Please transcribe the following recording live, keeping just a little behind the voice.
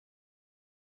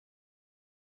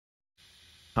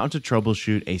How to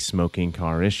troubleshoot a smoking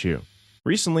car issue.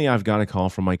 Recently, I've got a call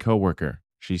from my coworker.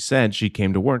 She said she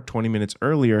came to work 20 minutes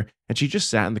earlier and she just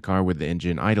sat in the car with the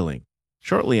engine idling.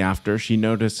 Shortly after, she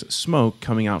noticed smoke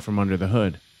coming out from under the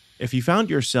hood. If you found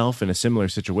yourself in a similar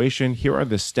situation, here are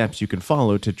the steps you can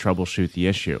follow to troubleshoot the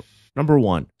issue. Number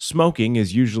 1. Smoking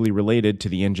is usually related to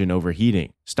the engine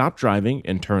overheating. Stop driving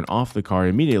and turn off the car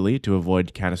immediately to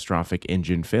avoid catastrophic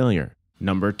engine failure.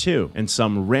 Number 2. In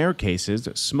some rare cases,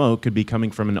 smoke could be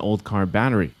coming from an old car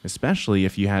battery, especially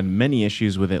if you had many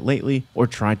issues with it lately or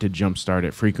tried to jumpstart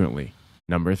it frequently.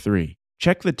 Number 3.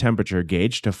 Check the temperature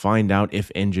gauge to find out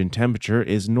if engine temperature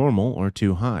is normal or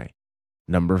too high.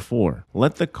 Number 4.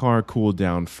 Let the car cool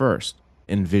down first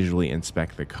and visually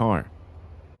inspect the car.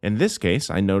 In this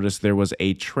case, I noticed there was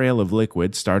a trail of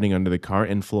liquid starting under the car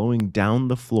and flowing down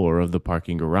the floor of the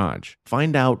parking garage.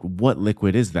 Find out what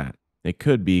liquid is that. It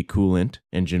could be coolant,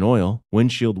 engine oil,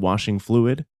 windshield washing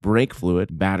fluid, brake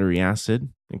fluid, battery acid,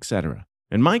 etc.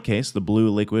 In my case, the blue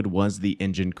liquid was the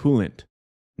engine coolant.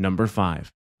 Number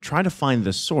 5. Try to find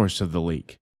the source of the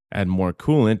leak. Add more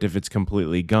coolant if it's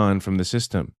completely gone from the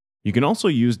system. You can also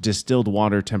use distilled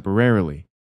water temporarily.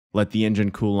 Let the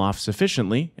engine cool off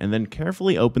sufficiently and then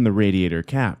carefully open the radiator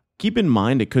cap. Keep in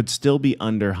mind it could still be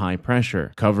under high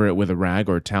pressure. Cover it with a rag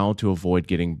or towel to avoid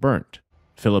getting burnt.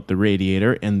 Fill up the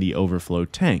radiator and the overflow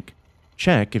tank.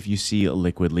 Check if you see a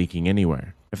liquid leaking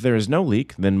anywhere. If there is no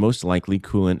leak, then most likely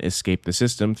coolant escaped the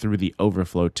system through the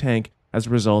overflow tank as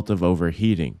a result of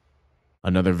overheating.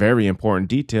 Another very important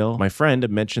detail, my friend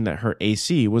mentioned that her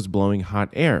AC was blowing hot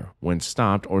air when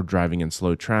stopped or driving in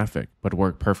slow traffic, but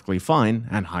worked perfectly fine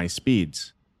at high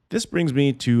speeds. This brings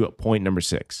me to point number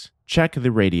 6. Check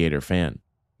the radiator fan.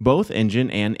 Both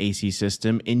engine and AC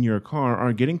system in your car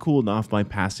are getting cooled off by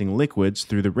passing liquids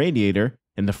through the radiator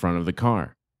in the front of the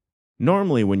car.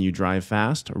 Normally when you drive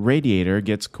fast, radiator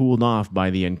gets cooled off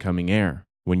by the incoming air.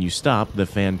 When you stop, the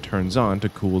fan turns on to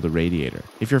cool the radiator.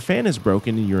 If your fan is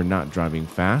broken and you're not driving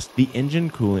fast, the engine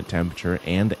coolant temperature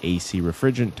and the AC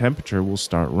refrigerant temperature will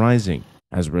start rising.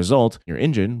 As a result, your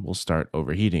engine will start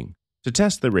overheating. To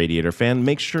test the radiator fan,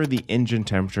 make sure the engine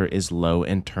temperature is low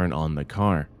and turn on the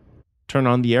car. Turn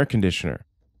on the air conditioner.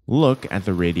 Look at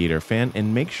the radiator fan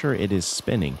and make sure it is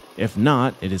spinning. If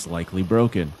not, it is likely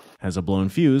broken, has a blown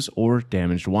fuse, or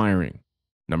damaged wiring.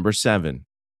 Number 7.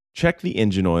 Check the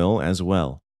engine oil as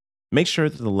well. Make sure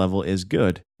that the level is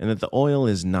good and that the oil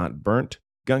is not burnt,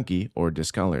 gunky, or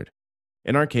discolored.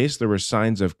 In our case, there were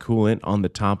signs of coolant on the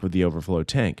top of the overflow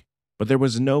tank, but there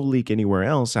was no leak anywhere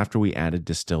else after we added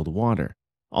distilled water.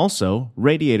 Also,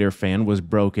 radiator fan was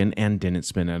broken and didn't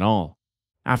spin at all.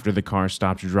 After the car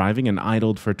stopped driving and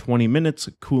idled for 20 minutes,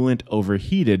 coolant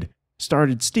overheated,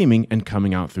 started steaming and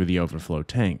coming out through the overflow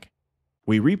tank.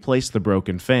 We replaced the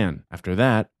broken fan. After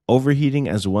that, overheating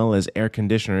as well as air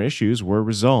conditioner issues were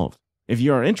resolved. If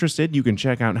you are interested, you can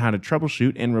check out how to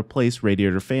troubleshoot and replace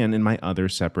radiator fan in my other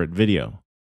separate video.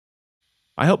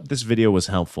 I hope this video was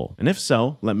helpful, and if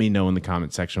so, let me know in the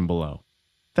comment section below.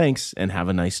 Thanks, and have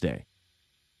a nice day.